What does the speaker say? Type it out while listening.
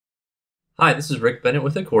Hi, this is Rick Bennett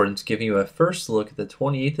with Accordance, giving you a first look at the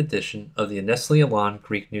 28th edition of the Nestle-Aland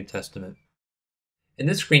Greek New Testament. In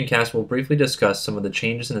this screencast, we'll briefly discuss some of the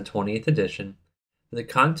changes in the 28th edition, the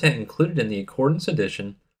content included in the Accordance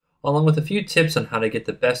edition, along with a few tips on how to get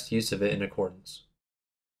the best use of it in Accordance.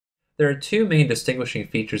 There are two main distinguishing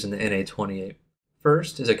features in the NA 28.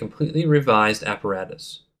 First is a completely revised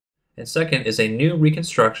apparatus, and second is a new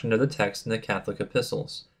reconstruction of the text in the Catholic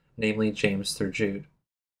epistles, namely James through Jude.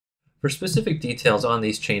 For specific details on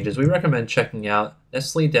these changes, we recommend checking out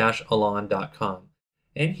nestle-aland.com,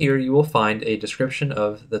 and here you will find a description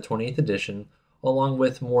of the 28th edition along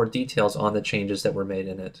with more details on the changes that were made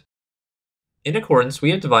in it. In Accordance, we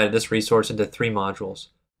have divided this resource into three modules.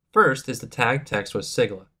 First is the tag text with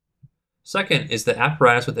sigla. Second is the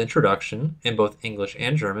apparatus with introduction in both English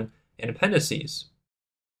and German, and appendices.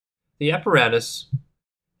 The apparatus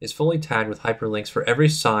is fully tagged with hyperlinks for every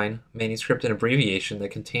sign, manuscript, and abbreviation that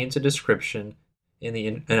contains a description in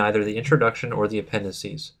either the introduction or the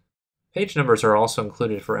appendices. Page numbers are also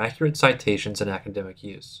included for accurate citations and academic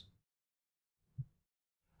use.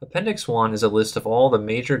 Appendix 1 is a list of all the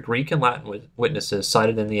major Greek and Latin witnesses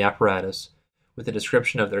cited in the apparatus, with a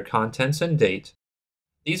description of their contents and date.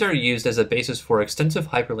 These are used as a basis for extensive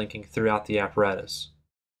hyperlinking throughout the apparatus.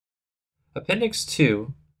 Appendix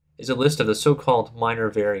 2 is a list of the so-called minor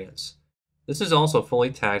variants. This is also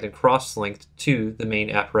fully tagged and cross-linked to the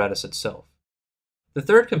main apparatus itself. The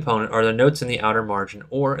third component are the notes in the outer margin,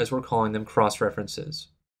 or as we're calling them, cross-references.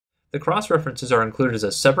 The cross-references are included as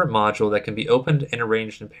a separate module that can be opened and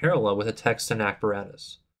arranged in parallel with a text and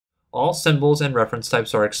apparatus. All symbols and reference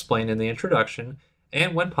types are explained in the introduction,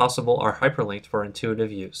 and when possible are hyperlinked for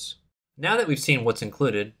intuitive use. Now that we've seen what's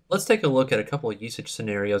included, let's take a look at a couple of usage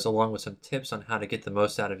scenarios along with some tips on how to get the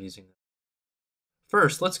most out of using them.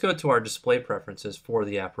 First, let's go to our display preferences for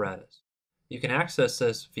the apparatus. You can access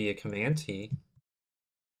this via Command-T,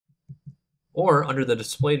 or under the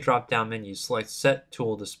Display drop-down menu, select Set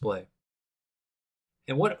Tool Display.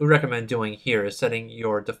 And what we recommend doing here is setting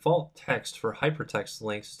your default text for hypertext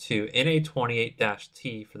links to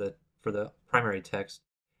NA28-T for the primary text,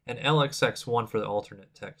 and LXX1 for the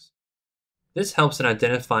alternate text. This helps in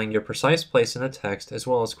identifying your precise place in the text, as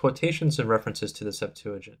well as quotations and references to the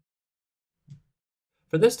Septuagint.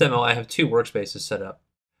 For this demo, I have two workspaces set up.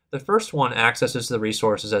 The first one accesses the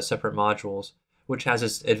resources as separate modules, which has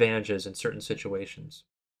its advantages in certain situations.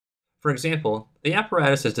 For example, the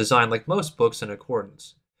apparatus is designed like most books in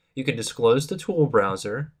Accordance. You can disclose the tool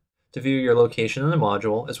browser to view your location in the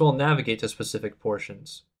module, as well as navigate to specific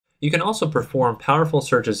portions. You can also perform powerful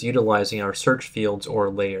searches utilizing our search fields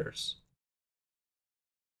or layers.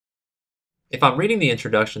 If I'm reading the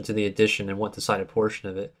introduction to the edition and want to cite a portion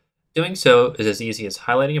of it, doing so is as easy as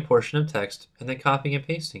highlighting a portion of text and then copying and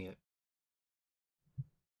pasting it.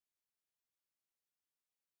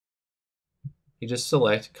 You just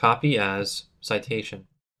select Copy As Citation.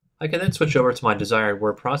 I can then switch over to my desired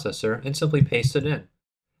word processor and simply paste it in.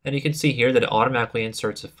 And you can see here that it automatically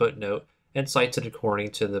inserts a footnote and cites it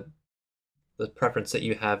according to the preference that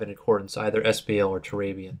you have in Accordance, either SBL or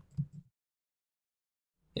Turabian.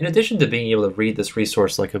 In addition to being able to read this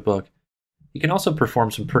resource like a book, you can also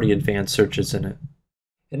perform some pretty advanced searches in it.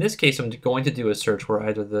 In this case, I'm going to do a search where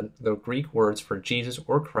either the Greek words for Jesus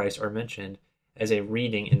or Christ are mentioned as a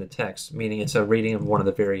reading in the text, meaning it's a reading of one of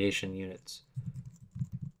the variation units.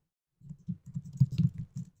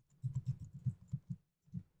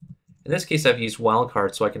 In this case, I've used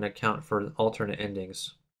wildcards so I can account for alternate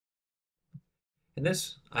endings. In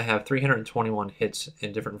this, I have 321 hits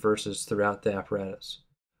in different verses throughout the apparatus.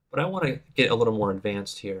 But I want to get a little more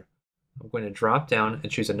advanced here. I'm going to drop down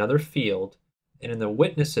and choose another field, and in the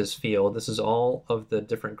witnesses field, this is all of the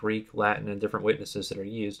different Greek, Latin, and different witnesses that are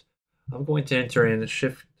used. I'm going to enter in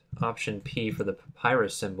Shift Option P for the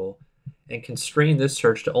papyrus symbol and constrain this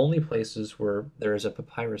search to only places where there is a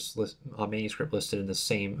papyrus manuscript listed in the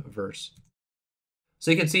same verse.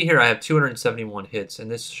 So you can see here I have 271 hits,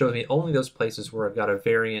 and this shows me only those places where I've got a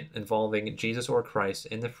variant involving Jesus or Christ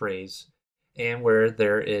in the phrase, and where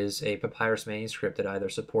there is a papyrus manuscript that either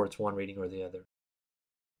supports one reading or the other.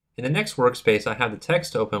 In the next workspace, I have the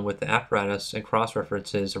text open with the apparatus and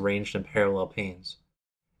cross-references arranged in parallel panes.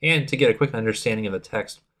 And to get a quick understanding of the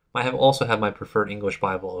text, I also have my preferred English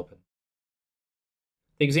Bible open.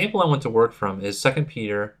 The example I want to work from is 2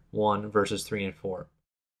 Peter 1 verses 3 and 4.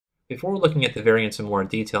 Before looking at the variants in more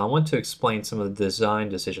detail, I want to explain some of the design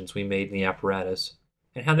decisions we made in the apparatus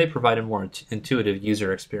and how they provide a more intuitive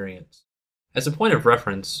user experience. As a point of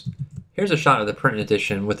reference, here's a shot of the print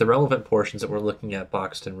edition with the relevant portions that we're looking at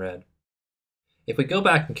boxed in red. If we go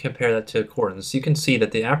back and compare that to Accordance, you can see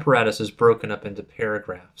that the apparatus is broken up into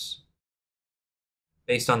paragraphs.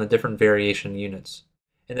 based on the different variation units.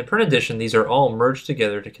 In the print edition, these are all merged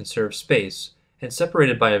together to conserve space and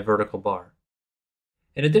separated by a vertical bar.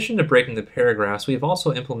 In addition to breaking the paragraphs, we've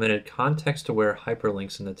also implemented context-aware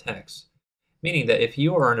hyperlinks in the text, meaning that if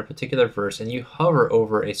you are in a particular verse and you hover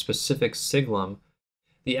over a specific siglum,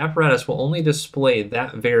 the apparatus will only display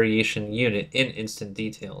that variation unit in instant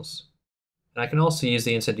details. And I can also use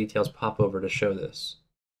the instant details popover to show this.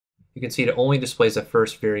 You can see it only displays the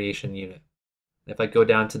first variation unit. If I go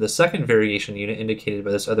down to the second variation unit indicated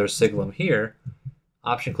by this other siglum here,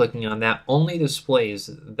 option clicking on that only displays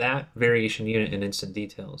that variation unit in instant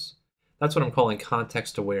details. That's what I'm calling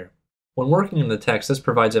context aware. When working in the text, this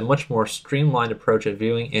provides a much more streamlined approach at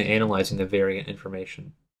viewing and analyzing the variant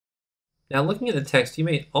information. Now, looking at the text, you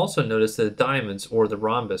may also notice the diamonds or the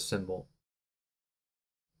rhombus symbol.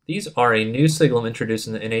 These are a new siglum introduced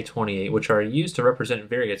in the NA28, which are used to represent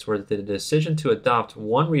variants where the decision to adopt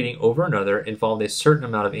one reading over another involved a certain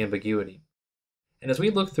amount of ambiguity. And as we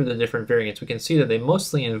look through the different variants, we can see that they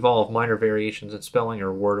mostly involve minor variations in spelling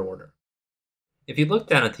or word order. If you look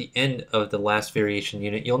down at the end of the last variation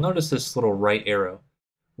unit, you'll notice this little right arrow.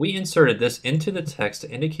 We inserted this into the text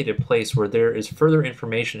to indicate a place where there is further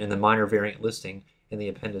information in the minor variant listing in the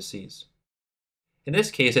appendices. In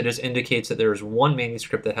this case, it just indicates that there is one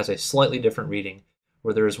manuscript that has a slightly different reading,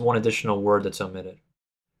 where there is one additional word that's omitted.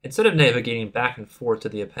 Instead of navigating back and forth to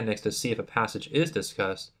the appendix to see if a passage is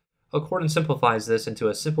discussed, Accordance simplifies this into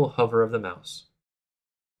a simple hover of the mouse.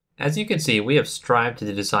 As you can see, we have strived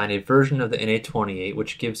to design a version of the NA28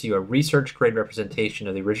 which gives you a research-grade representation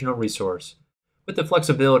of the original resource, with the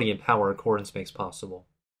flexibility and power Accordance makes possible.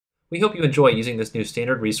 We hope you enjoy using this new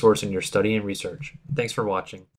standard resource in your study and research. Thanks for watching.